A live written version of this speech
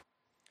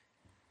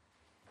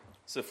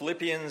So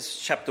Philippians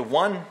chapter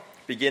 1,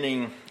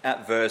 beginning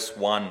at verse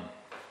 1.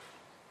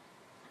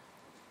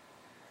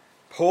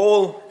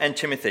 Paul and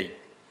Timothy,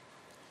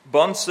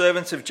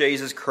 bondservants of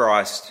Jesus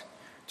Christ,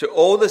 to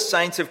all the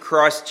saints of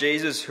Christ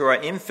Jesus who are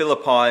in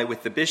Philippi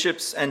with the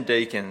bishops and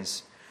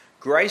deacons,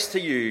 grace to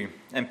you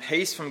and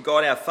peace from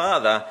God our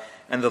Father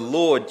and the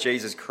Lord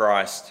Jesus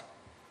Christ.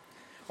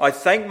 I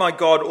thank my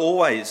God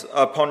always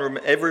upon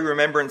every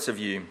remembrance of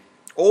you,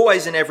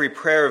 always in every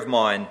prayer of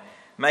mine,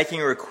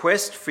 making a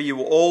request for you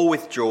all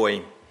with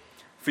joy,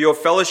 for your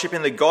fellowship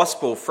in the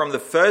gospel from the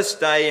first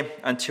day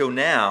until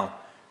now,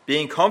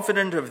 being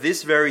confident of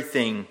this very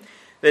thing,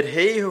 that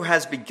he who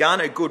has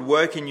begun a good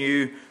work in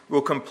you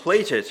will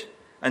complete it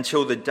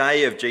until the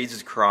day of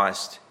Jesus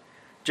Christ.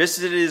 Just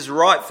as it is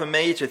right for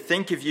me to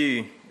think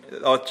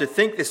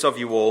this of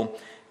you all,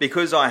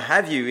 because I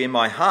have you in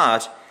my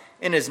heart,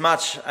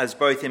 inasmuch as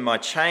both in my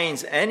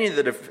chains and in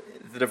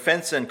the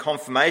defence and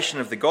confirmation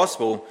of the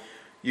gospel,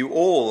 you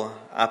all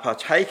are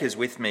partakers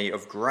with me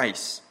of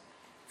grace.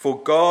 For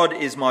God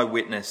is my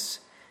witness,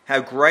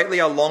 how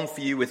greatly I long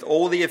for you with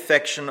all the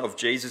affection of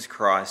Jesus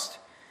Christ.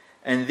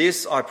 And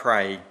this I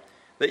pray,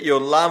 that your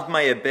love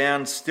may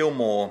abound still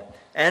more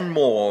and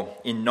more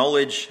in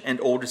knowledge and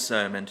all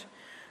discernment,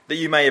 that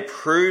you may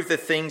approve the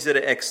things that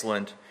are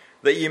excellent,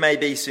 that you may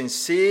be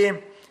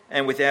sincere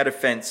and without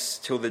offence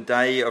till the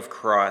day of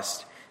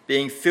Christ,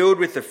 being filled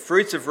with the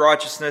fruits of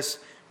righteousness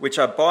which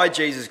are by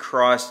Jesus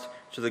Christ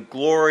to the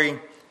glory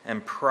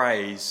and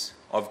praise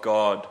of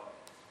God.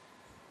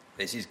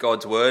 This is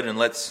God's word, and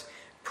let's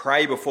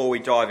pray before we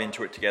dive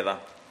into it together.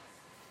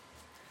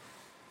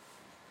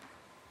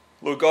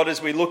 Lord God, as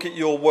we look at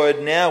your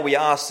word now, we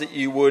ask that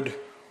you would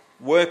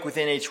work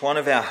within each one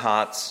of our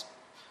hearts.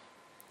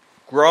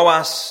 Grow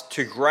us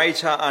to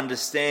greater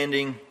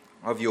understanding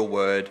of your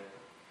word.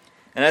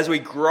 And as we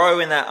grow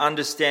in that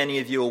understanding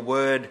of your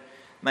word,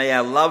 may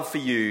our love for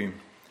you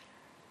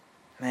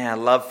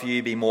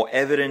be more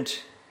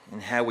evident in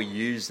how we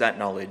use that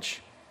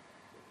knowledge.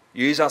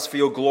 Use us for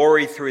your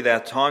glory through our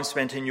time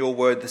spent in your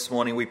word this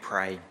morning, we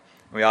pray.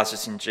 We ask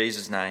this in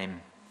Jesus' name.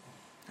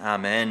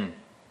 Amen.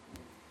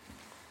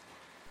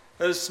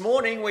 This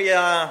morning we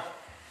are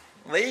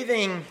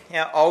leaving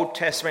our Old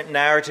Testament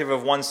narrative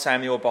of 1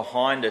 Samuel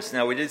behind us.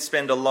 Now, we did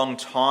spend a long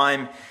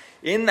time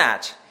in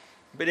that,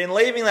 but in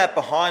leaving that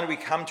behind, we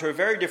come to a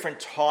very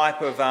different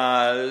type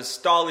of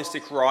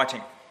stylistic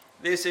writing.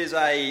 This is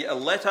a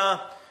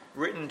letter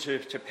written to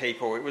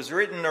people. It was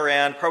written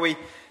around probably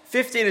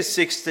 50 to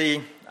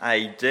 60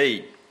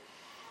 AD.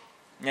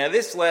 Now,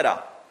 this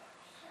letter,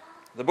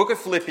 the book of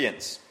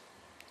Philippians,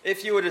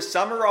 if you were to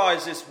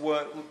summarise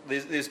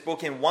this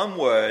book in one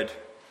word,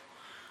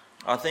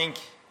 I think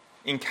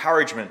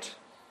encouragement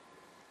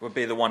would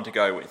be the one to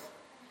go with.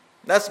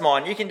 That's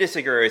mine. You can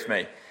disagree with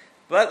me.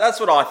 But that's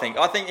what I think.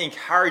 I think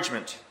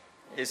encouragement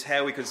is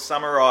how we could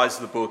summarise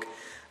the book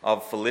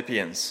of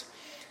Philippians.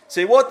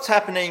 See, what's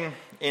happening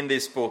in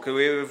this book?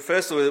 We're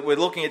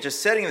looking at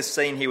just setting the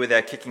scene here with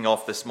our kicking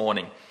off this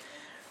morning.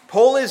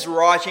 Paul is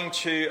writing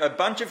to a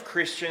bunch of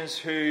Christians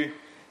who,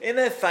 in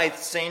their faith,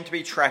 seem to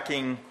be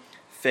tracking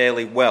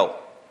fairly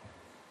well.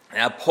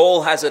 Now,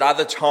 Paul has at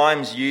other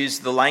times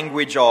used the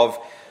language of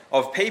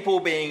people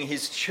being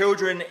his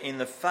children in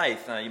the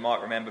faith. Now, you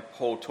might remember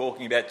Paul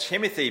talking about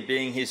Timothy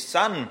being his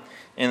son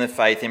in the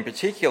faith in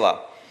particular.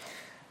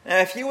 Now,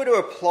 if you were to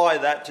apply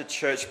that to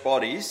church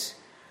bodies,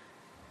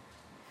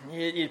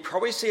 you'd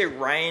probably see a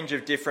range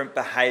of different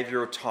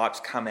behavioural types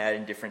come out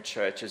in different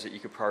churches that you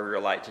could probably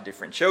relate to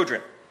different children.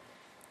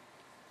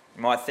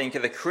 You might think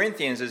of the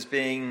Corinthians as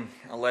being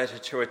a letter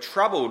to a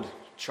troubled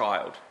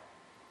child.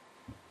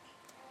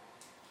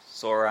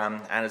 Saw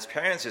Anna's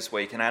parents this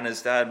week, and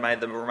Anna's dad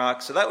made the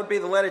remark, so that would be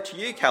the letter to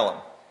you, Callum.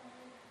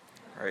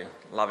 Very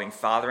loving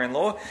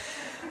father-in-law.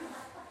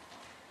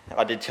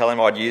 I did tell him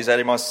I'd use that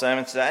in my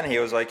sermon today, and he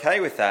was okay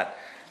with that.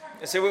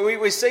 So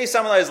we see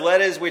some of those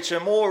letters which are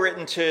more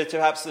written to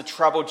perhaps the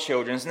troubled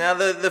children. Now,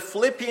 the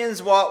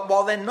Philippians,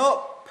 while they're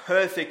not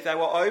perfect, they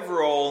were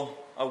overall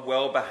a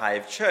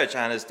well-behaved church.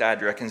 Anna's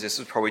dad reckons this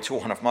was probably to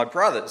one of my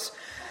brothers.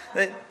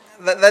 They'd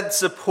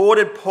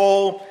supported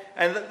Paul,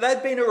 and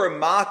they'd been a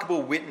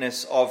remarkable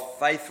witness of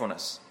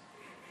faithfulness.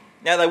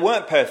 Now, they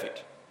weren't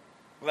perfect.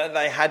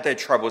 They had their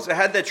troubles. They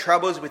had their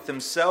troubles with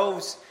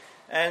themselves,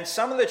 and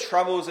some of the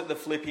troubles that the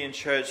Philippian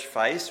church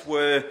faced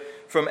were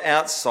from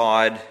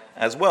outside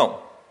as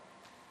well.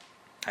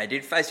 They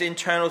did face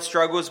internal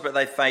struggles, but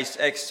they faced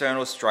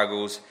external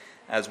struggles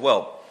as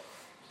well.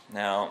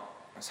 Now,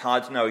 it's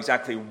hard to know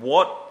exactly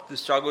what the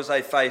struggles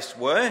they faced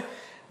were,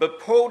 but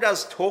Paul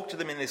does talk to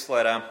them in this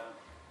letter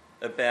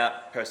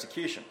about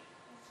persecution.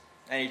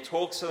 And he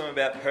talks to them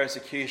about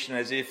persecution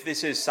as if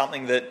this is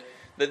something that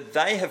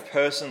they have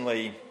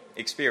personally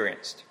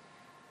experienced.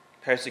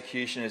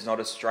 Persecution is not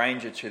a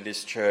stranger to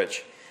this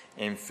church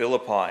in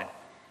Philippi.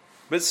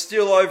 But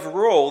still,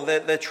 overall,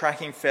 they're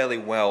tracking fairly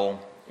well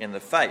in the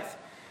faith.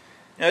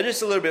 Now,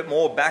 just a little bit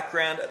more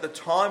background. At the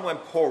time when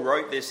Paul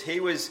wrote this,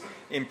 he was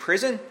in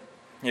prison.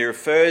 He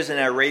refers in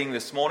our reading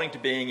this morning to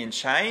being in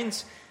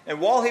chains. And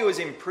while he was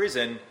in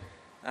prison,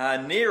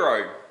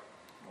 Nero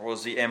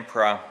was the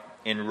emperor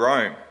in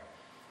Rome.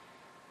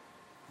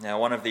 Now,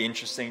 one of the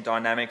interesting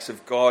dynamics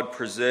of God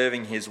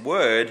preserving his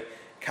word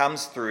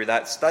comes through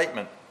that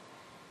statement.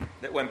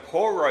 That when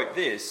Paul wrote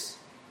this,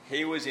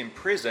 he was in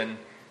prison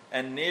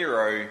and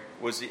Nero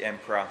was the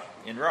emperor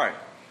in Rome.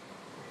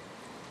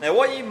 Now,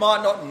 what you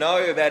might not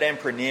know about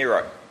Emperor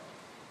Nero,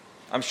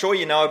 I'm sure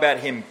you know about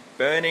him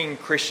burning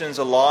Christians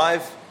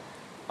alive.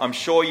 I'm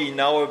sure you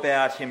know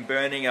about him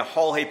burning a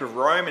whole heap of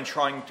Rome and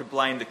trying to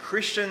blame the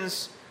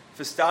Christians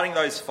for starting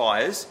those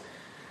fires.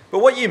 But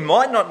what you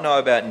might not know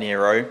about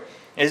Nero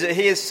is that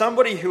he is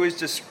somebody who is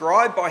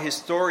described by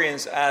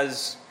historians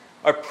as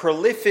a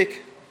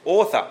prolific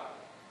author.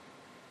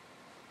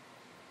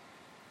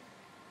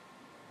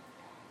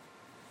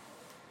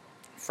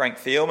 Frank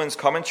Thielman's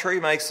commentary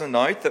makes the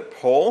note that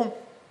Paul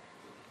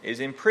is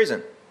in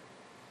prison,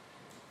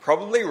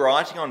 probably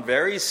writing on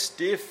very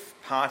stiff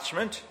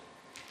parchment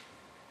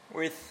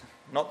with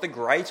not the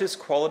greatest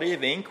quality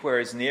of ink,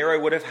 whereas Nero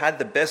would have had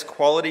the best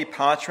quality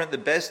parchment, the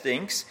best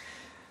inks.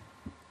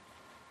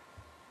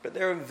 But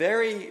there are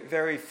very,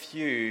 very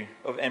few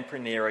of Emperor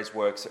Nero's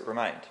works that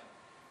remained.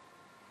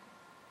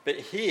 But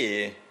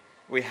here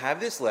we have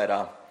this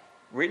letter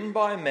written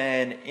by a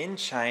man in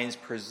chains,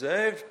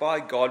 preserved by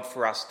God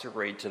for us to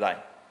read today.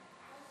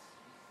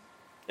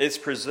 It's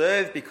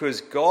preserved because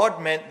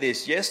God meant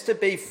this, yes, to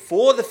be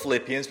for the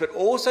Philippians, but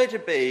also to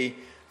be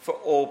for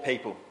all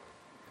people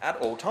at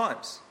all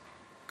times.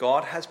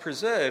 God has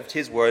preserved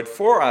his word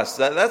for us.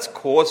 That's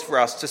cause for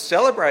us to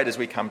celebrate as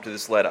we come to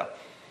this letter.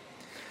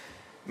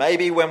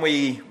 Maybe when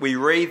we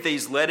read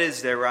these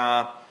letters, there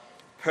are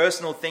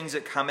personal things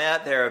that come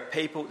out. There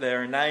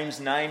are names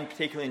named,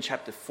 particularly in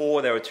chapter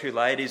 4. There were two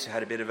ladies who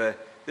had a bit of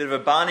a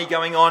Barney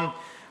going on.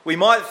 We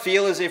might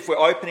feel as if we're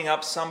opening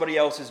up somebody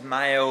else's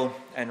mail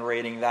and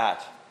reading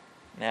that.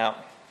 Now,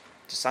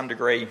 to some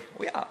degree,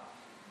 we are.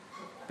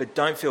 But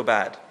don't feel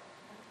bad.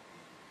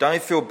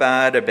 Don't feel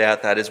bad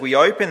about that. As we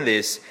open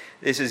this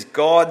is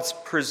God's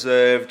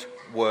preserved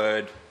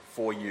word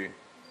for you.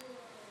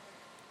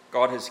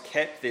 God has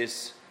kept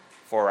this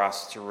for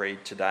us to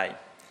read today.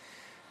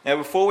 Now,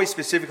 before we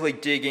specifically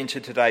dig into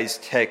today's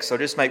text, I'll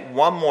just make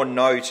one more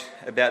note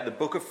about the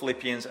book of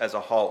Philippians as a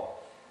whole.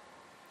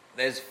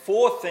 There's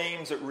 4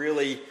 themes that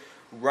really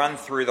run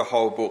through the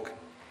whole book.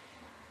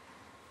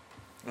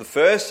 The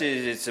first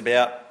is it's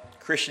about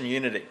Christian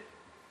unity.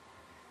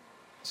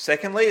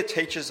 Secondly, it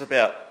teaches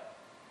about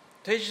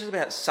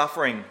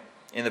suffering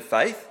in the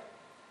faith.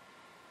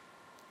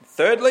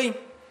 Thirdly,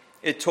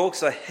 it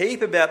talks a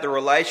heap about the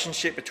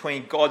relationship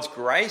between God's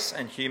grace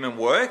and human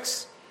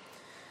works.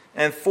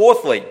 And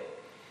fourthly,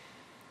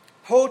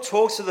 Paul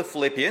talks to the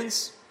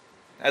Philippians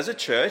as a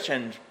church,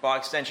 and by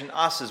extension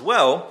us as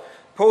well.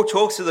 Paul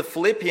talks to the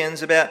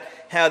Philippians about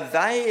how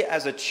they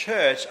as a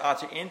church are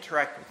to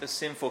interact with the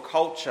sinful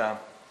culture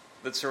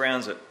that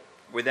surrounds it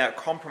without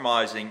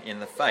compromising in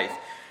the faith.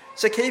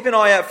 So keep an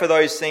eye out for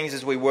those things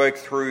as we work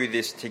through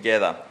this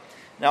together.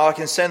 Now, I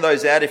can send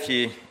those out if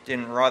you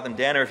didn't write them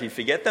down, or if you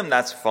forget them,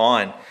 that's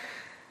fine.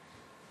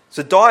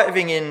 So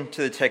diving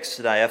into the text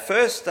today, our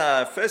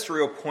first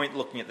real point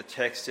looking at the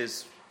text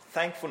is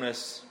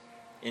thankfulness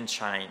in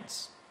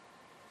chains.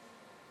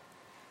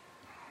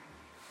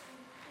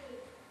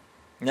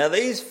 Now,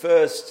 these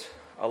first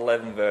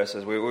 11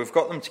 verses, we've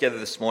got them together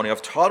this morning.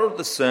 I've titled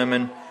the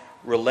sermon,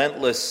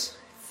 Relentless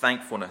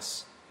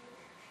Thankfulness.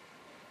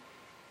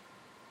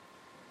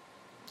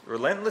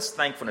 Relentless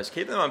thankfulness.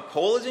 Keep in mind,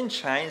 Paul is in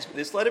chains, but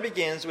this letter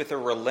begins with a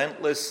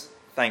relentless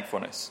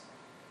thankfulness.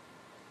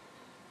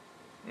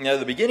 Now, at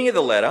the beginning of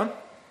the letter,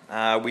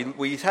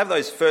 we have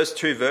those first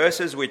 2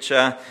 verses, which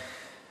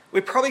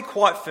we're probably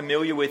quite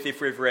familiar with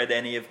if we've read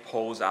any of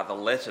Paul's other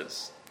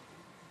letters.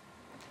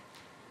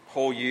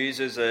 Paul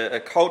uses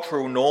a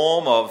cultural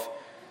norm of,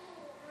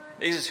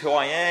 this is who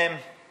I am,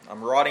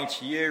 I'm writing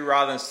to you,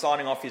 rather than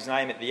signing off his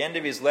name at the end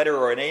of his letter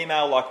or an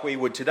email like we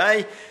would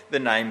today, the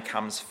name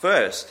comes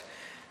first.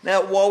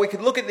 Now, while we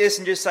could look at this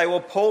and just say, well,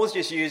 Paul's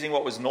just using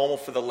what was normal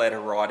for the letter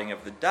writing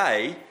of the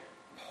day,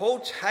 Paul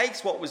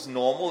takes what was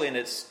normal in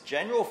its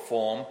general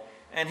form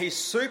and he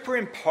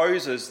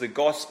superimposes the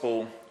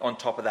gospel on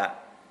top of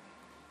that.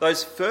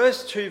 Those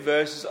first 2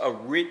 verses are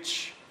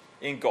rich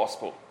in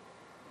gospel.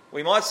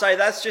 We might say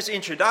that's just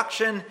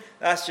introduction,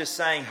 that's just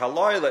saying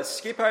hello, let's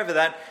skip over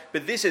that,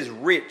 but this is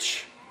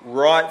rich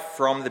right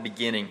from the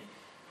beginning.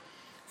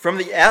 From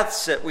the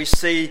outset, we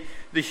see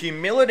the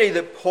humility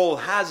that Paul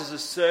has as a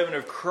servant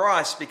of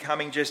Christ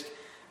becoming just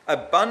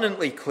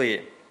abundantly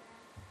clear.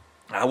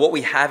 What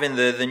we have in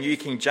the New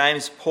King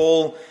James,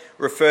 Paul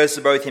refers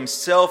to both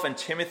himself and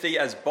Timothy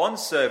as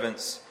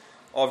bondservants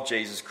of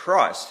Jesus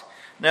Christ.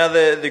 Now,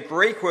 the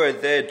Greek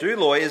word there,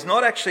 douloi, is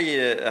not actually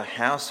a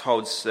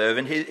household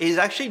servant. He's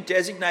actually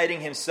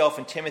designating himself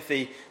and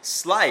Timothy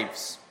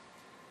slaves.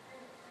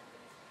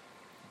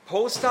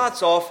 Paul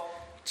starts off,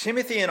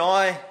 Timothy and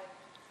I,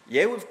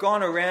 we've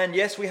gone around.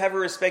 Yes, we have a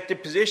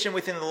respected position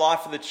within the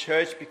life of the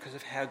church because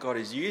of how God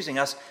is using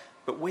us,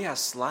 but we are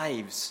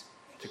slaves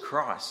to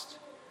Christ.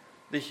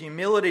 The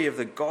humility of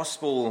the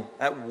gospel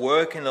at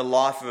work in the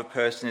life of a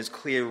person is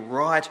clear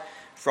right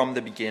from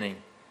the beginning.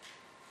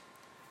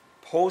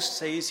 Paul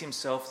sees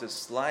himself as a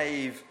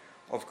slave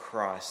of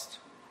Christ.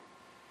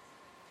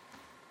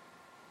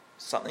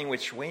 Something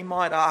which we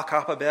might arc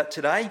up about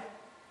today,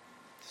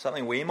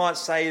 something we might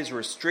say is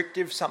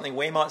restrictive, something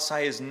we might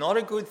say is not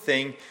a good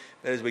thing,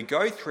 but as we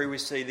go through, we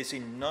see this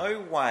in no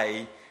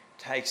way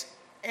takes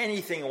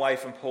anything away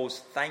from Paul's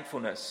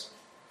thankfulness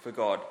for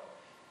God.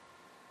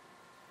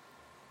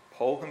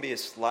 Paul can be a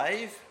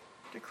slave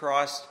to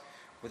Christ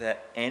without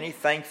any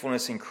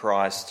thankfulness in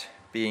Christ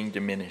being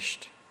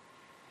diminished.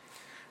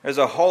 There's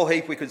a whole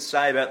heap we could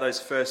say about those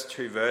first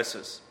two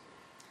verses.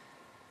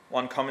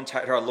 One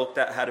commentator I looked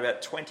at had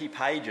about 20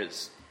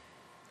 pages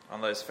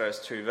on those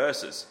first two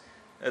verses.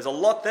 There's a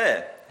lot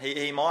there.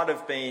 He might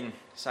have been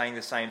saying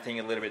the same thing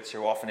a little bit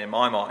too often in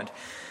my mind.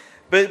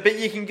 But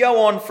you can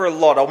go on for a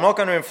lot. I'm not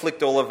going to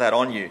inflict all of that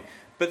on you.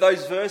 But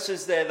those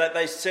verses there, that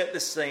they set the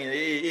scene.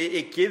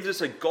 It gives us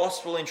a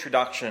gospel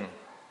introduction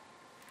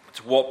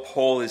to what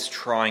Paul is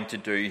trying to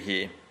do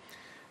here.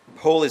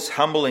 Paul is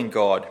humble in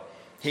God.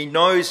 He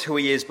knows who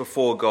he is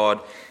before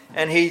God.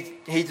 And he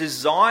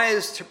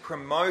desires to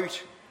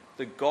promote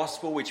the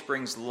gospel which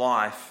brings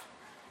life,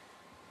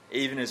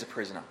 even as a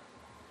prisoner.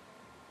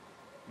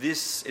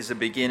 This is the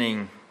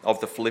beginning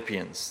of the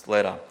Philippians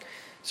letter.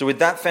 So with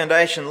that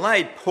foundation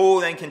laid,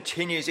 Paul then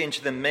continues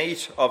into the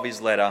meat of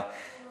his letter,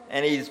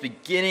 and he is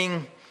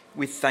beginning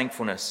with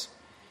thankfulness.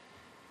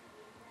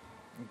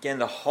 Again,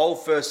 the whole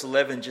verse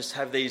 11 just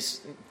have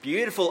these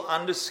beautiful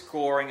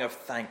underscoring of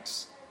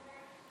thanks.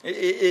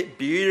 It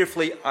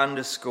beautifully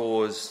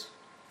underscores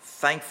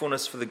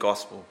thankfulness for the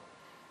gospel.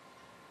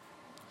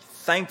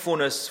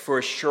 Thankfulness for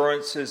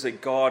assurances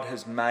that God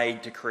has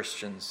made to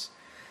Christians.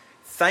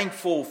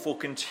 Thankful for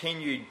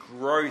continued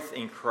growth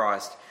in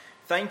Christ.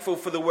 Thankful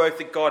for the work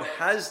that God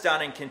has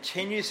done and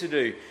continues to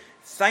do.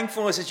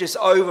 Thankfulness is just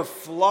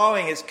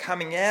overflowing. It's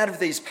coming out of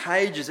these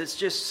pages. It's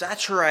just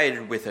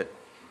saturated with it.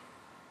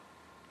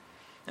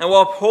 And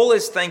while Paul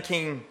is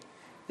thanking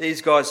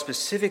these guys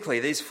specifically,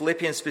 these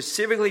Philippians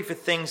specifically for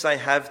things they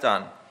have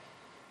done,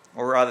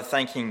 or rather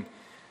thanking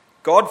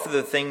God for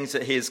the things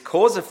that he has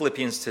caused the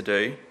Philippians to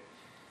do,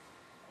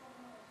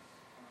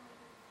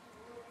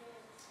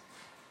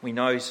 we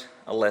note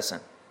a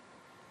lesson.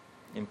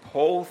 In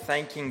Paul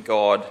thanking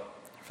God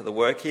for the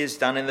work he has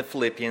done in the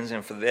Philippians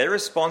and for their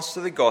response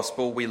to the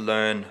gospel, we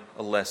learn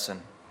a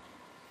lesson.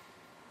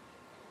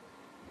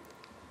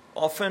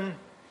 Often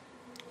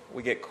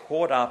we get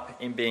caught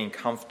up in being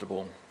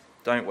comfortable,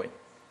 don't we?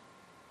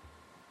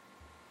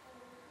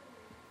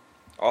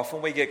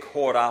 Often we get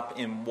caught up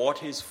in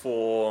what is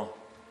for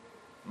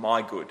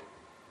my good.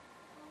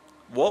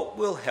 What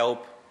will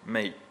help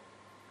me?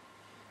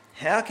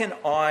 How can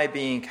I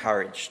be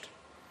encouraged?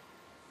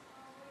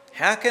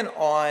 How can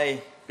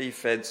I be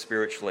fed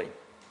spiritually?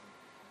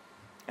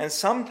 And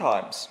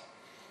sometimes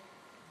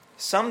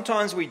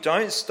we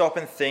don't stop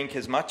and think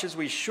as much as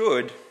we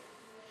should,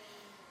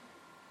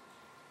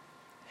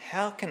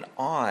 how can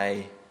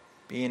I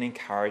be an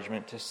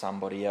encouragement to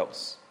somebody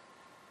else?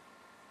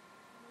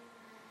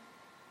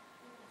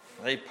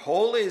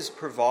 Paul is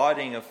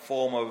providing a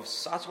form of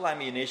subtle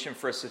ammunition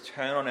for us to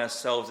turn on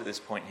ourselves at this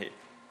point here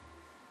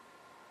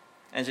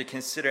and to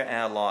consider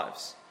our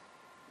lives.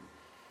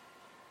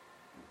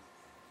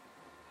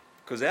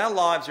 Because our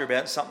lives are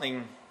about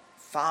something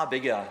far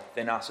bigger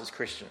than us as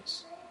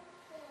Christians.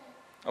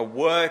 A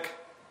work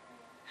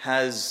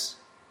has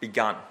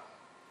begun.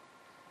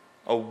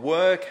 A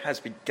work has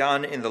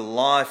begun in the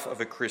life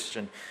of a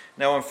Christian.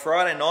 Now on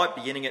Friday night,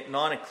 beginning at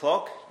 9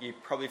 o'clock, you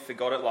probably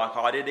forgot it like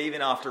I did,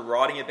 even after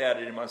writing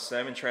about it in my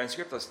sermon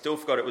transcript, I still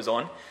forgot it was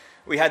on.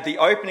 We had the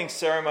opening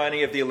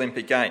ceremony of the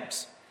Olympic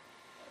Games.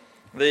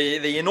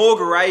 The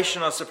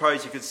inauguration, I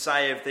suppose you could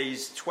say, of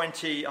these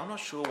 20... I'm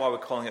not sure why we're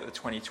calling it the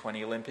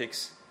 2020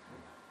 Olympics.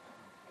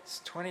 It's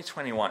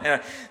 2021.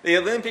 Anyway, the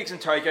Olympics in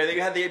Tokyo,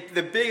 you had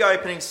the big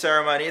opening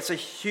ceremony. It's a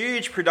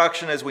huge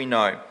production, as we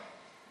know.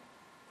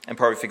 And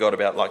probably forgot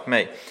about, like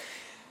me.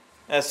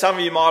 Some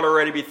of you might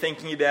already be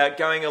thinking about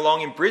going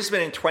along in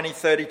Brisbane in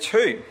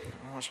 2032.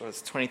 I'm not sure if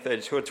it's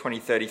 2032 or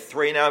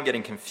 2033 now. I'm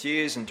getting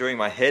confused and doing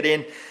my head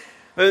in.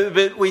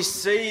 But we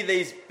see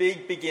these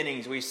big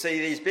beginnings. We see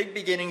these big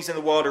beginnings in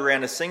the world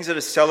around us, things that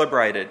are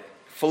celebrated.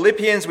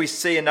 Philippians, we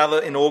see another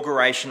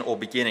inauguration or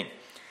beginning.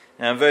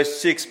 Now in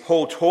verse 6,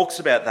 Paul talks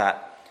about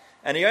that.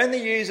 And he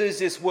only uses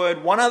this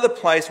word one other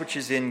place, which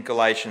is in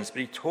Galatians.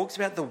 But he talks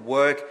about the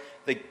work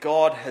that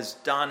God has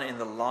done in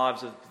the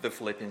lives of the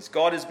Philippians.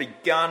 God has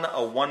begun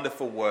a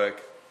wonderful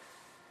work.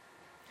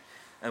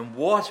 And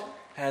what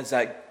has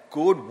that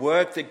good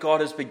work that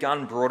God has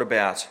begun brought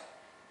about?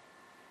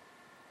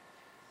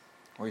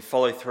 We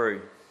follow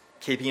through,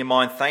 keeping in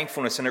mind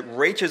thankfulness, and it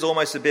reaches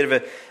almost a bit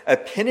of a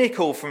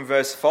pinnacle from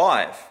verse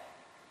 5.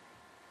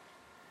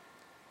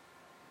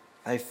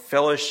 A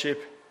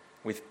fellowship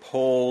with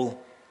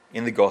Paul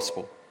in the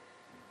gospel.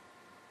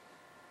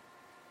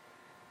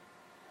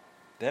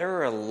 There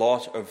are a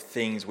lot of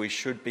things we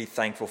should be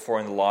thankful for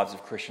in the lives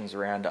of Christians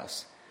around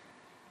us.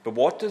 But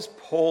what does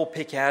Paul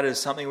pick out as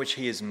something which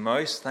he is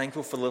most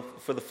thankful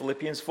for the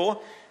Philippians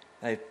for?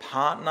 They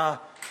partner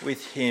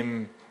with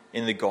him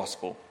in the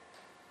gospel.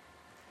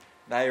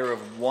 They are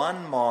of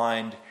one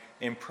mind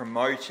in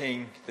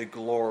promoting the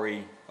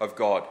glory of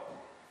God.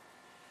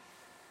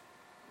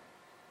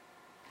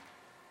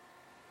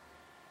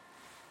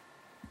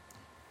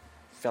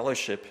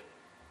 Fellowship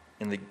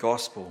in the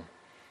gospel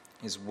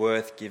is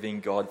worth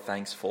giving God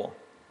thanks for.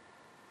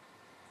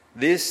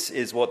 This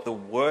is what the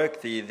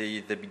work,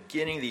 the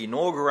beginning, the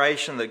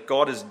inauguration that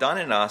God has done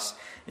in us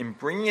in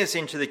bringing us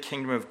into the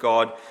kingdom of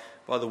God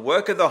by the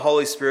work of the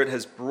Holy Spirit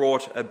has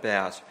brought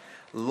about.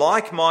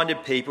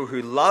 Like-minded people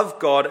who love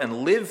God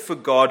and live for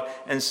God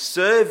and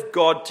serve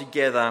God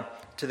together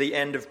to the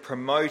end of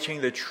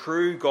promoting the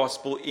true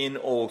gospel in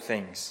all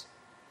things.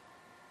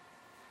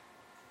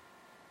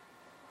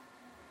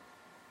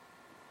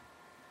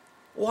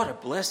 What a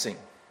blessing.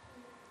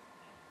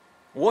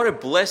 What a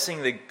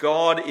blessing that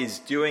God is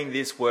doing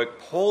this work.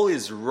 Paul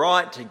is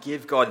right to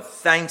give God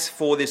thanks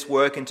for this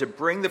work and to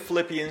bring the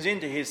Philippians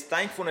into his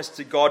thankfulness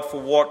to God for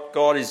what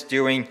God is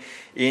doing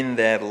in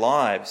their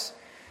lives.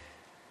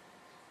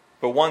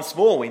 But once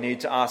more, we need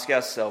to ask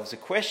ourselves a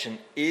question: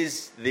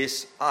 is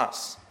this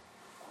us?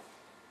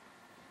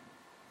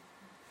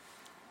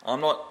 I'm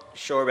not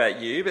sure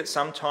about you, but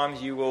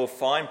sometimes you will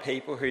find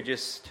people who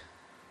just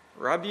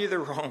rub you the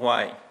wrong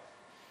way.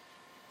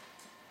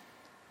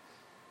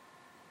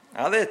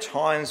 Are there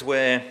times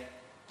where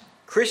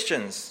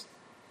Christians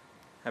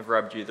have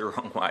rubbed you the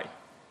wrong way?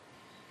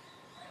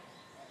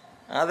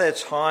 Are there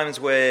times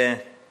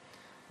where,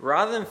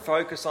 rather than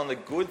focus on the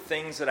good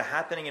things that are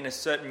happening in a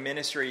certain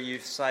ministry, you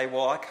say,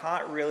 well, I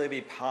can't really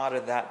be part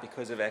of that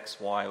because of X,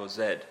 Y, or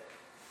Z?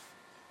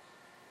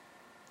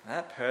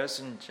 That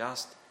person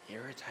just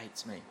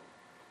irritates me.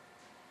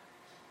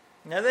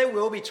 Now, there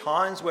will be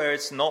times where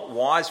it's not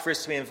wise for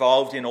us to be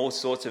involved in all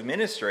sorts of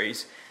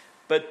ministries,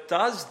 but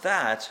does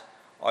that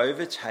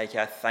overtake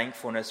our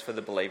thankfulness for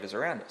the believers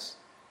around us?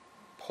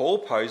 Paul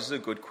poses a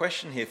good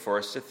question here for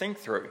us to think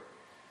through.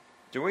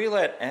 Do we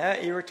let our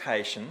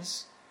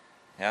irritations,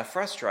 our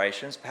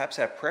frustrations, perhaps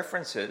our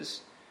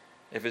preferences,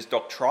 if it's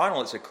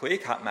doctrinal, it's a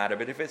clear-cut matter,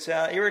 but if it's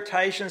our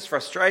irritations,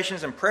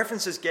 frustrations, and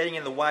preferences getting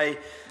in the way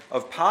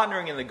of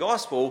partnering in the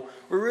gospel,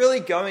 we're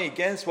really going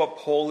against what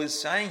Paul is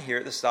saying here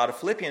at the start of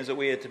Philippians, that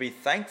we are to be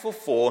thankful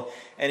for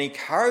and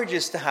encourage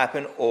this to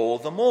happen all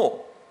the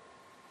more.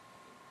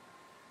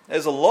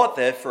 There's a lot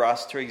there for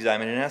us to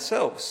examine in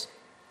ourselves.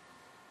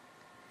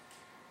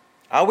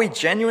 Are we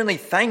genuinely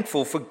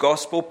thankful for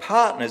gospel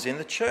partners in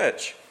the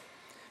church?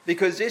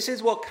 Because this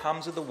is what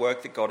comes of the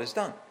work that God has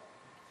done.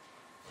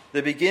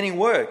 The beginning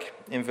work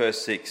in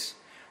verse 6.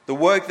 The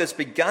work that's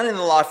begun in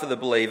the life of the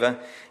believer.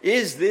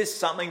 Is this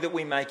something that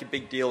we make a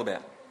big deal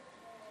about?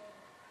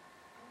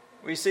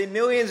 We see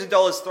millions of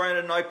dollars thrown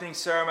at an opening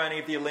ceremony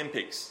of the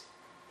Olympics.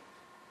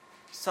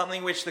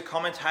 Something which the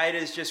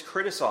commentators just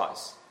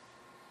criticise.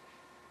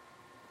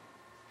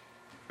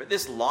 But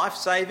this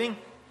life-saving,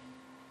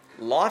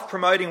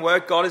 life-promoting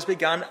work God has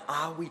begun,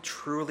 are we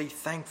truly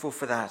thankful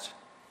for that?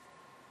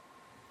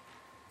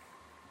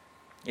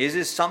 Is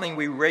this something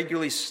we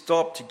regularly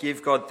stop to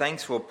give God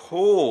thanks for?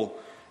 Paul,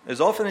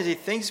 as often as he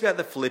thinks about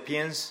the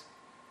Philippians,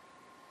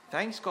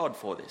 thanks God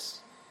for this.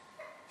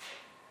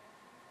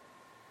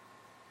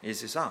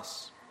 Is this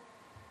us?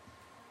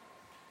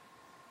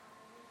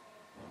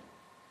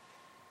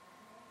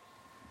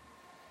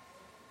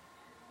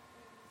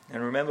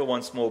 And remember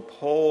once more,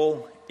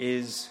 Paul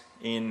is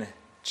in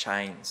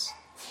chains.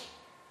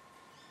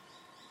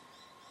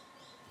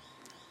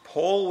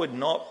 Paul would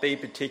not be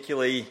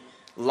particularly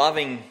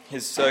loving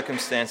his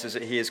circumstances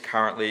that he is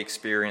currently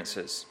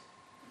experiences.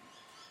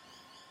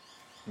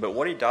 But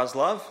what he does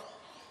love,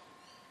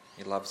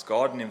 he loves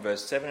God, and in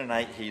verse 7 and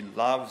 8, he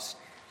loves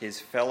his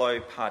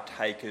fellow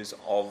partakers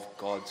of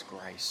God's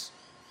grace.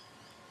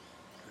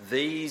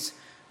 These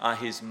are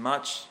his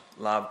much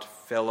loved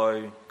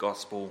fellow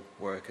gospel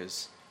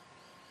workers.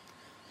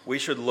 We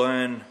should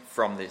learn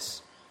from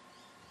this.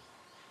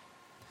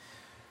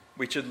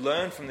 We should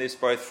learn from this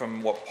both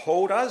from what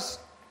Paul does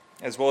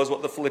as well as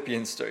what the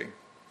Philippians do.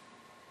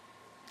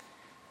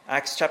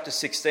 Acts chapter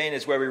 16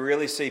 is where we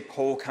really see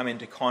Paul come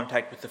into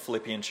contact with the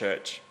Philippian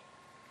church.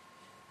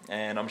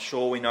 And I'm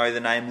sure we know the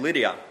name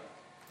Lydia,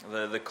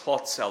 the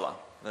cloth seller,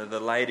 the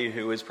lady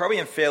who was probably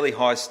in fairly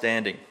high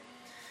standing.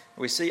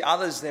 We see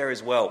others there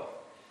as well.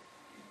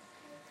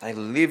 They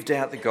lived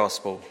out the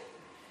gospel.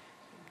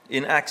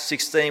 In Acts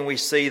 16, we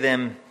see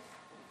them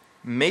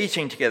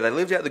meeting together. They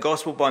lived out the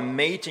gospel by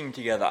meeting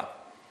together,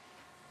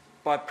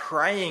 by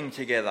praying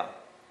together,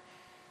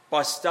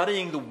 by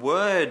studying the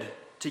word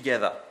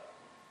together.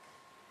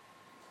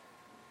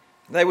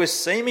 They were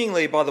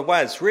seemingly, by the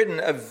way it's written,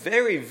 a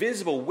very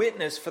visible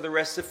witness for the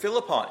rest of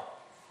Philippi.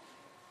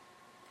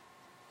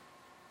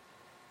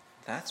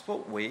 That's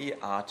what we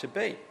are to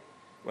be.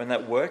 When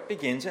that work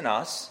begins in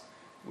us,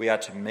 we are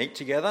to meet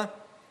together,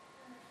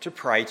 to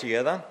pray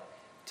together,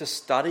 to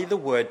study the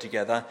word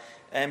together,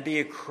 and be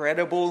a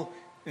credible,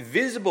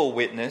 visible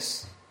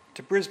witness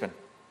to Brisbane.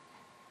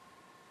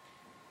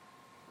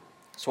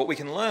 It's what we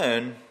can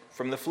learn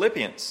from the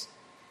Philippians.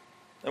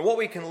 And what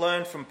we can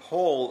learn from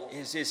Paul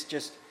is this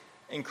just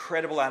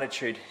incredible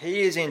attitude.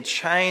 He is in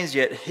chains,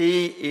 yet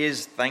he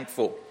is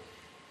thankful.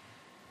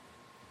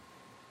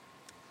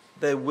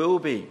 There will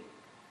be,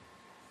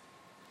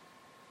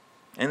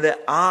 and there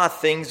are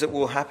things that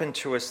will happen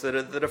to us that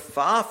are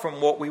far from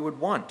what we would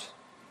want.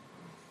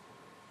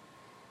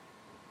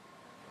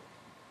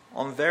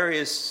 On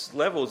various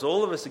levels,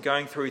 all of us are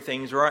going through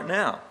things right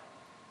now.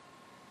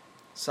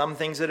 Some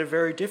things that are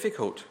very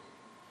difficult.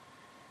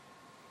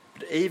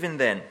 But even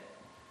then,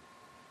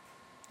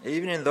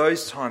 even in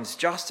those times,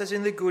 just as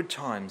in the good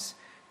times,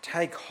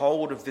 take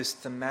hold of this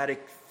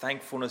thematic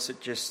thankfulness that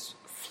just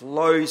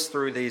flows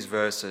through these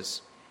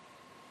verses.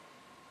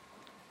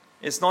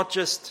 It's not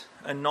just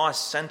a nice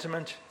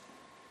sentiment.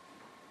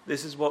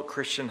 This is what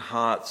Christian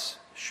hearts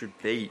should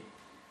be.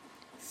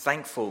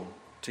 Thankful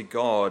to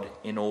God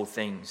in all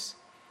things.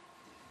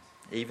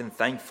 Even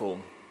thankful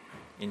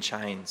in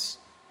chains.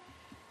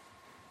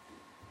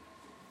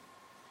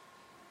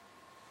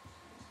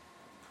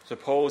 So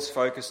Paul's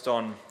focused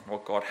on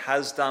what God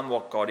has done,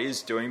 what God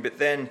is doing. But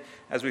then,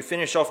 as we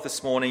finish off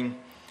this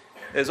morning,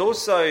 there's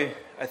also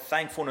a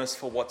thankfulness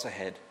for what's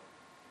ahead.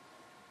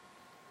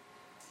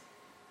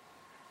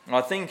 And I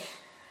think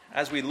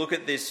as we look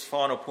at this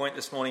final point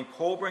this morning,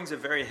 Paul brings a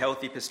very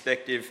healthy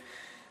perspective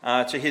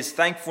to his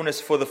thankfulness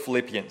for the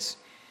Philippians.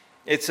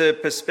 It's a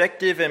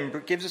perspective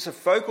and gives us a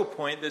focal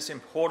point that's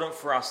important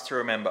for us to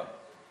remember.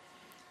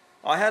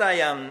 I had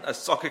a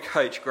soccer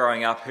coach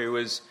growing up who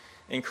was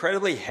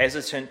incredibly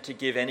hesitant to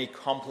give any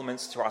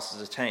compliments to us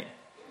as a team.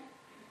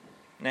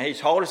 Now, he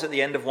told us at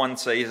the end of one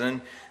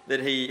season that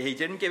he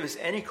didn't give us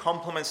any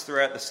compliments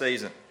throughout the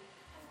season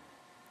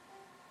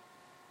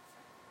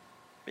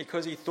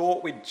because he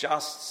thought we'd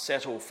just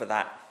settle for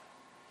that.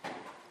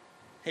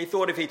 He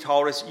thought if he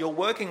told us, "You're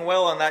working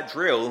well on that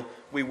drill,"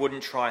 we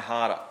wouldn't try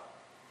harder.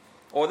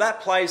 Or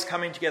 "That play's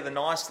coming together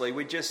nicely,"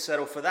 we'd just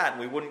settle for that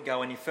and we wouldn't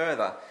go any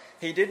further.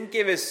 He didn't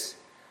give us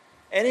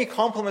any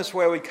compliments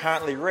where we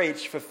currently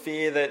reach for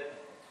fear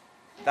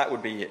that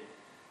would be it.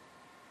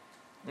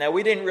 Now,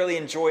 we didn't really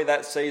enjoy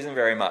that season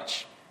very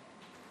much.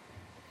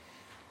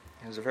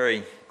 He was a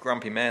very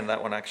grumpy man,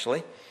 that one,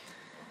 actually.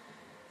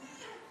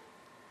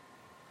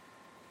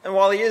 And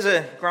while he is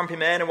a grumpy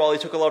man and while he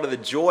took a lot of the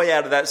joy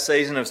out of that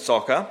season of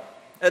soccer,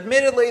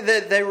 admittedly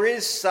there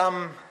is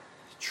some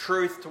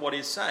truth to what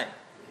he's saying.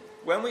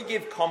 When we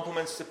give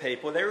compliments to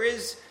people, there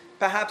is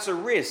perhaps a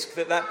risk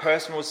that that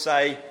person will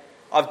say,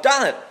 "I've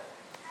done it.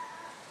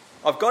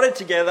 I've got it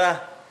together.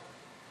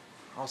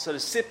 I'll sort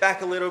of sit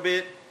back a little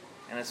bit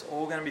and it's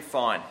all going to be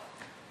fine."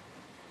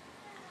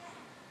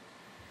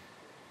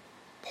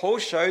 Paul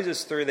shows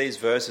us through these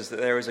verses that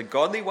there is a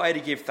godly way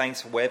to give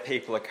thanks for where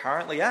people are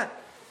currently at,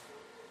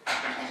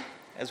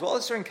 as well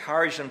as to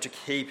encourage them to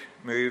keep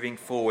moving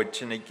forward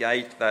to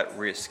negate that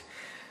risk.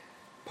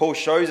 Paul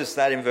shows us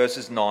that in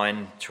verses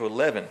 9 to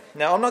 11.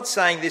 Now, I'm not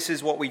saying this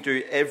is what we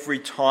do every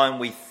time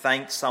we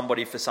thank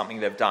somebody for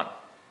something they've done,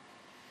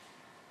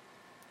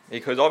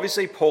 because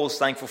obviously Paul's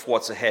thankful for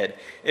what's ahead.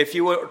 If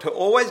you were to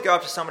always go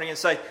up to somebody and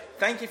say,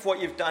 "Thank you for what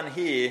you've done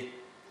here,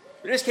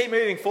 but just keep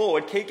moving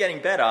forward, keep getting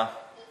better,"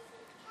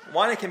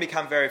 one, it can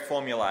become very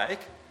formulaic.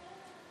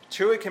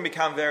 Two, it can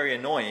become very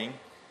annoying.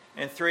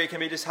 And three, it can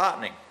be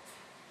disheartening.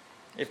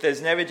 If there's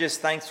never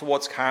just thanks for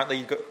what's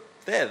currently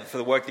there, for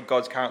the work that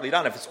God's currently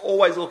done. If it's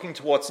always looking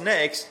to what's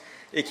next,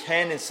 it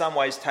can in some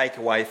ways take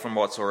away from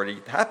what's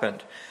already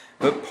happened.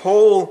 But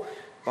Paul,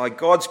 by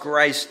God's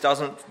grace,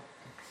 doesn't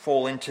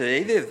fall into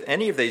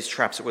any of these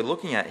traps that we're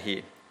looking at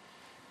here.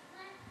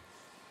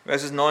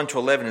 Verses 9 to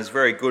 11 is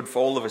very good for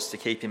all of us to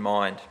keep in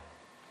mind.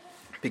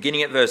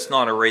 Beginning at verse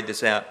 9, I'll read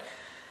this out.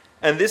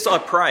 "And this I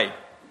pray,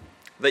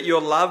 that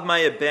your love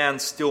may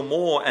abound still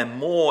more and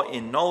more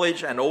in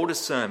knowledge and all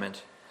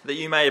discernment, that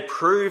you may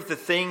approve the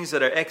things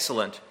that are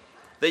excellent,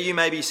 that you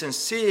may be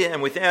sincere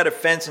and without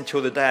offence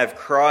until the day of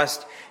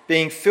Christ,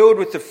 being filled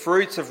with the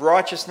fruits of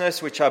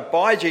righteousness which are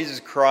by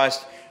Jesus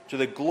Christ, to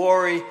the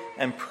glory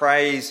and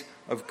praise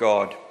of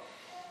God."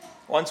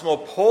 Once more,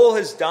 Paul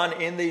has done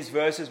in these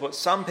verses what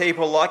some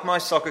people, like my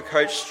soccer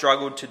coach,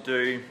 struggled to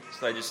do,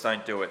 so they just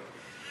don't do it.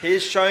 He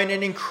has shown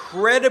an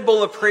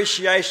incredible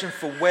appreciation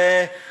for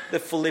where the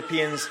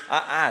Philippians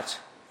are at.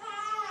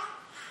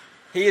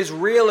 He is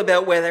real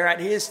about where they're at.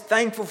 He is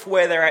thankful for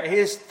where they're at. He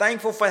is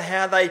thankful for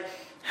how they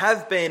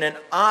have been and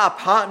are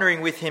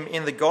partnering with him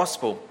in the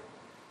gospel.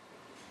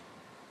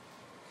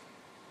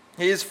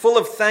 He is full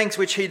of thanks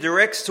which he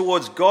directs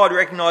towards God,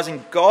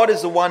 recognizing God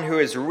is the one who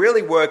has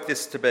really worked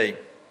this to be.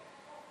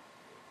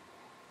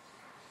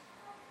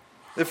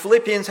 The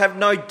Philippians have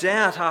no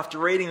doubt after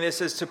reading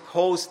this as to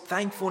Paul's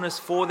thankfulness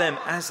for them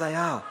as they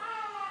are.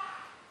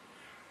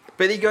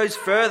 But he goes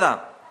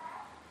further.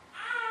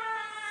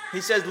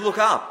 He says, look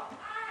up.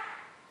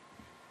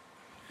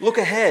 Look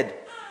ahead.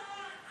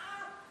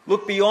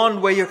 Look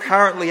beyond where you're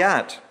currently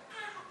at.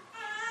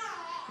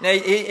 Now,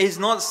 he's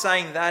not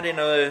saying that in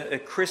a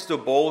crystal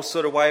ball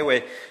sort of way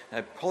where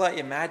pull out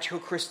your magical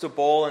crystal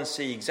ball and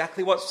see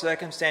exactly what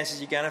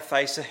circumstances you're going to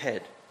face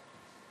ahead.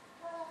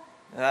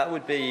 That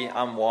would be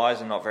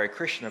unwise and not very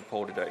Christian of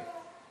Paul to do.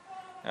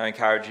 I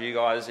encourage you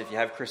guys, if you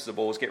have crystal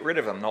balls, get rid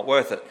of them, not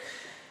worth it.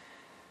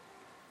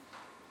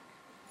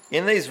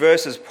 In these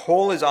verses,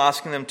 Paul is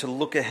asking them to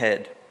look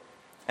ahead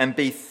and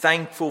be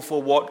thankful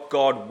for what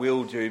God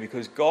will do,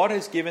 because God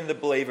has given the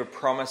believer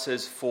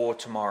promises for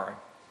tomorrow.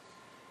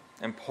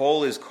 And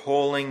Paul is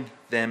calling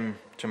them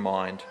to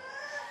mind.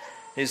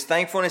 His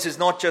thankfulness is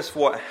not just for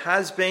what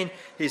has been,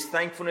 his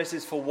thankfulness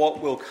is for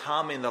what will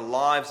come in the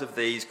lives of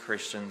these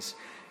Christians.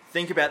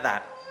 Think about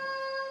that.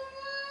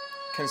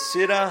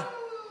 Consider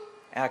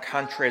our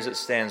country as it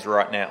stands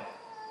right now.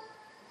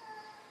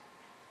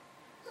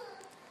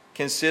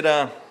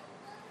 Consider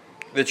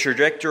the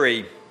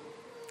trajectory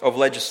of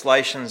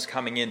legislations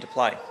coming into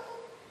play.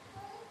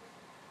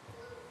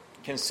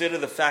 Consider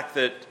the fact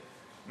that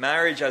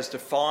marriage as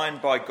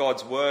defined by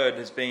God's word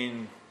has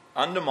been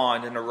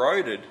undermined and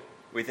eroded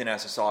within our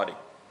society.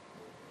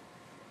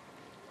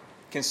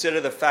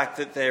 Consider the fact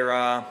that there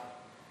are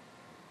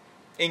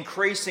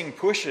increasing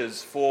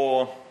pushes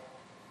for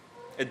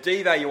a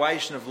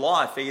devaluation of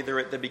life, either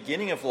at the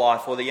beginning of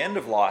life or the end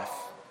of life.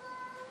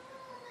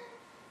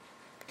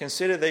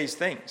 Consider these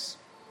things.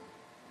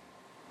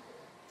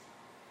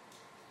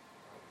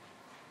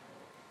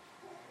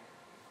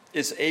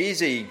 It's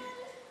easy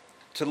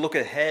to look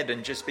ahead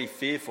and just be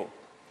fearful.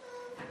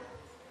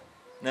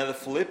 Now, the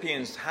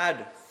Philippians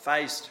had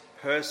faced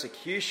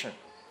persecution.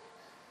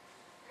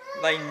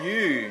 They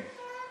knew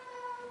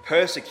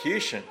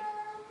persecution.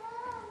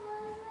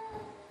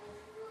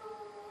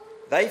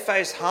 They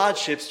face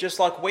hardships just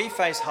like we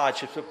face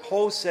hardships. But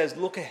Paul says,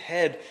 look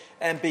ahead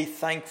and be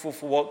thankful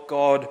for what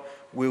God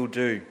will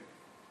do.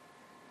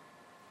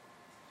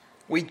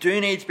 We do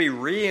need to be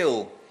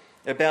real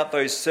about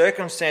those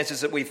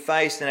circumstances that we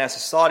face in our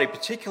society,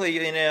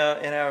 particularly in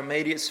our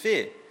immediate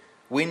sphere.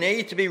 We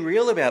need to be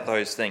real about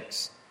those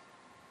things.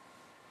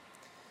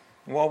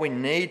 While we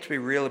need to be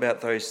real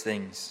about those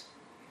things,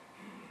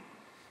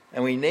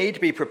 and we need to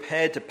be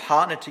prepared to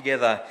partner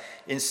together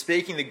in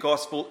speaking the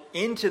gospel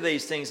into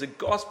these things, the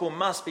gospel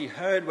must be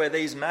heard where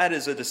these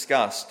matters are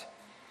discussed.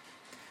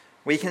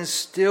 We can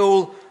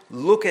still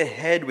look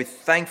ahead with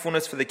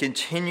thankfulness for the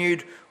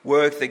continued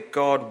work that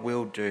God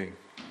will do.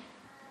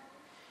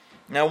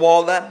 Now,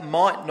 while that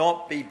might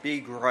not be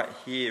big right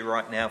here,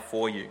 right now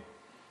for you,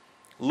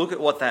 look at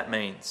what that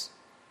means.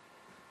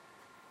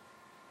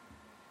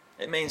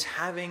 It means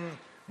having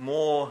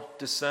more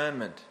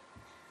discernment.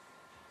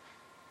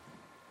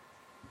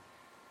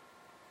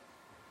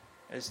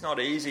 It's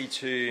not easy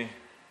to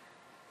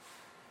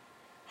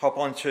hop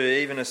onto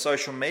even a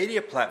social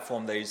media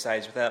platform these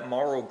days without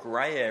moral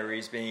grey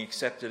areas being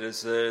accepted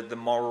as the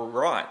moral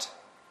right.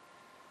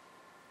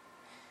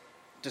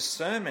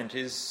 Discernment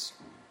is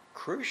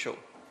crucial.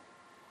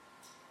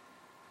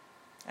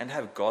 And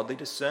have godly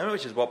discernment,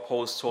 which is what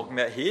Paul's talking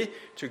about here.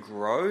 To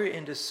grow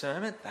in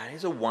discernment, that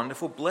is a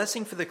wonderful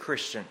blessing for the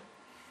Christian.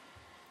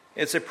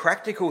 It's a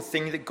practical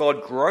thing that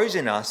God grows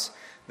in us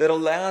that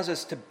allows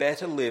us to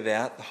better live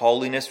out the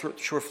holiness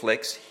which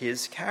reflects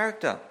his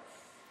character.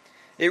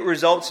 It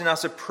results in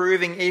us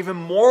approving even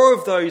more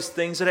of those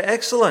things that are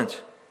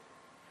excellent.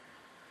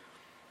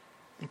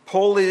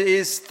 Paul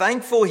is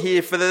thankful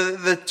here for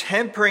the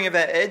tempering of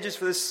our edges,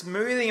 for the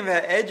smoothing of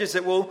our edges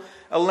that will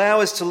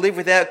allow us to live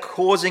without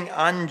causing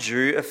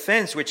undue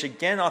offence, which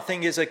again I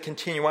think is a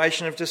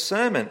continuation of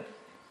discernment.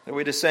 That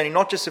we're discerning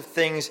not just of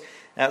things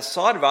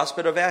outside of us,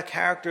 but of our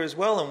character as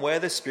well, and where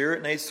the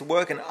Spirit needs to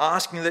work, and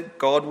asking that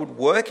God would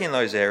work in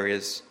those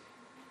areas.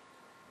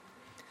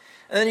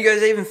 And then he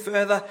goes even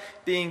further,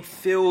 being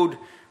filled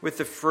with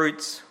the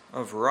fruits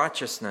of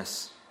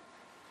righteousness.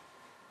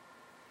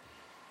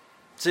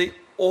 See,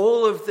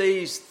 all of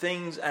these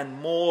things and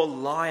more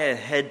lie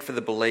ahead for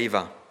the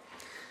believer.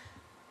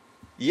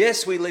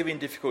 Yes, we live in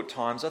difficult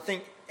times. I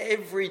think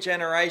every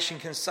generation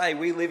can say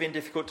we live in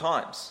difficult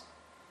times.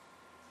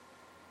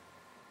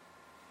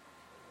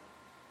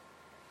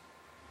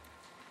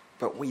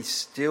 But we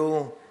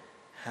still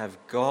have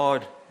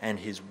God and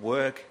his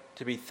work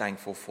to be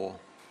thankful for.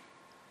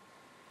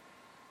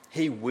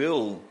 He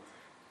will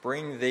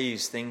bring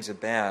these things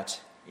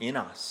about in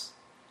us.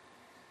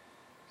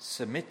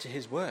 Submit to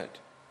his word.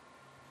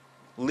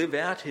 Live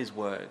out his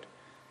word.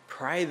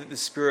 Pray that the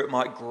Spirit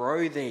might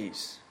grow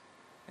these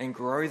and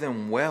grow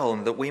them well,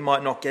 and that we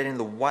might not get in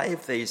the way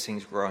of these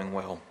things growing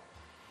well.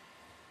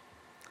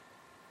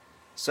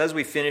 So as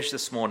we finish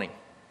this morning,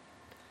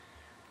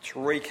 to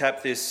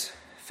recap this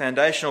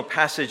foundational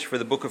passage for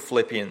the book of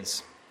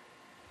Philippians,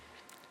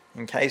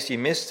 in case you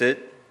missed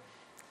it,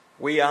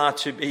 we are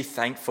to be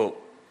thankful.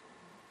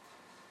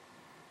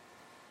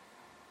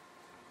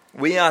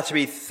 We are to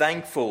be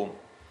thankful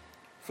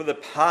for the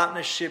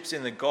partnerships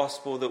in the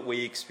gospel that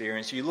we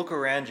experience. You look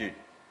around you.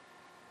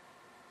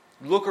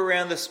 Look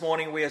around this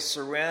morning. We are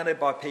surrounded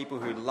by people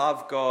who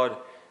love God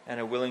and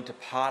are willing to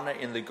partner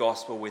in the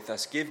gospel with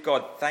us. Give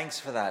God thanks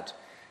for that.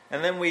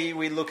 And then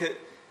we look at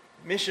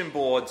mission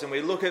boards, and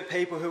we look at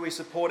people who we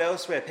support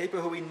elsewhere, people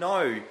who we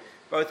know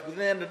both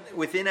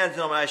within our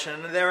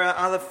denomination, and there are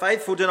other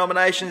faithful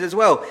denominations as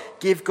well.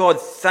 Give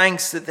God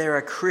thanks that there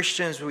are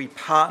Christians we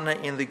partner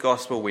in the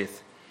gospel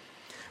with.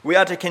 We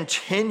are to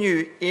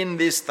continue in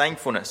this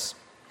thankfulness.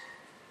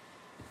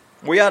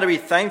 We are to be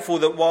thankful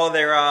that while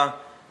there are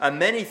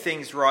many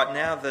things right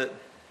now that...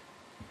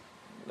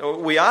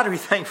 We are to be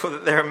thankful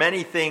that there are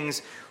many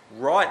things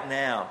right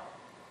now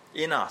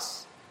in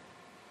us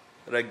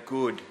that are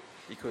good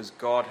because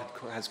God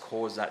has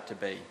caused that to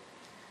be.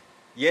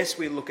 Yes,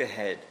 we look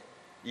ahead.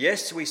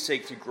 Yes, we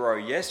seek to grow.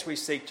 Yes, we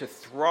seek to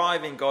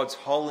thrive in God's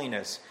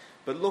holiness.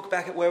 But look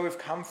back at where we've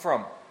come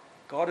from.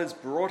 God has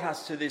brought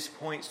us to this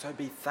point, so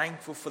be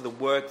thankful for the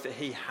work that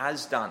He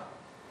has done.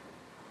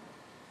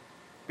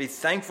 Be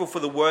thankful for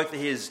the work that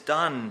He has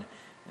done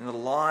in the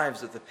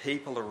lives of the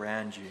people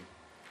around you.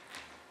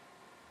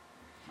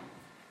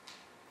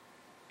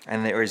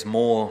 And there is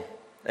more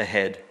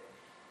ahead.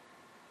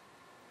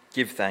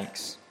 Give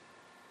thanks.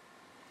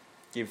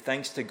 Give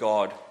thanks to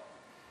God.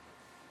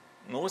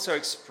 And also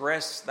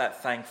express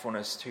that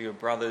thankfulness to your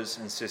brothers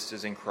and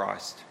sisters in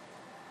Christ.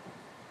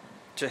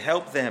 To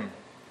help them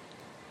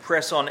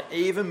press on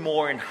even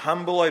more in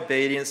humble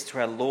obedience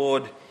to our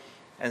Lord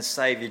and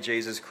Saviour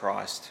Jesus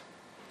Christ.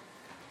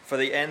 For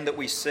the end that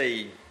we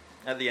see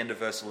at the end of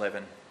verse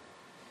 11.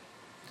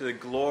 To the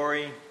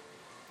glory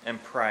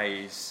and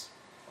praise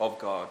of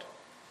God.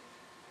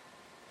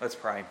 Let's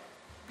pray.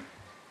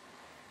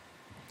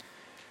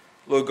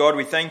 Lord God,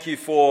 we thank you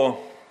for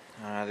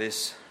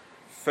this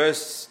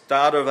first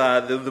start of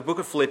the book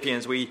of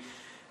Philippians. We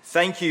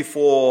thank you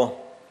for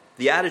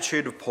the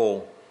attitude of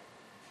Paul.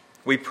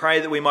 We pray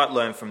that we might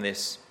learn from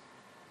this.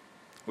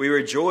 We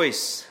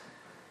rejoice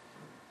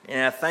in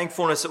our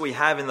thankfulness that we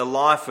have in the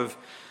life of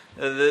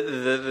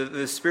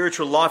the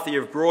spiritual life that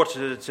you've brought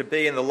to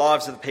be in the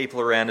lives of the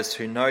people around us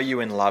who know you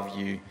and love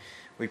you.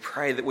 We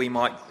pray that we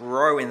might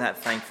grow in that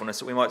thankfulness,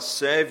 that we might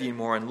serve you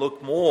more and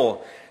look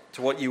more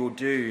to what you will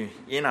do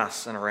in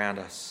us and around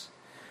us.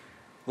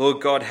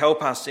 Lord God,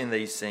 help us in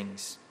these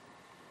things.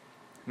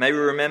 May we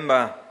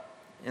remember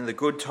in the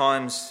good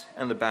times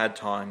and the bad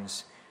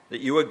times that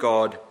you are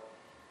God,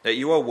 that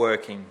you are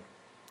working,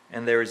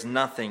 and there is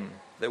nothing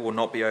that will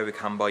not be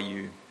overcome by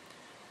you.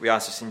 We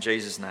ask this in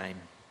Jesus' name.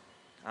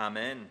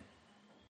 Amen.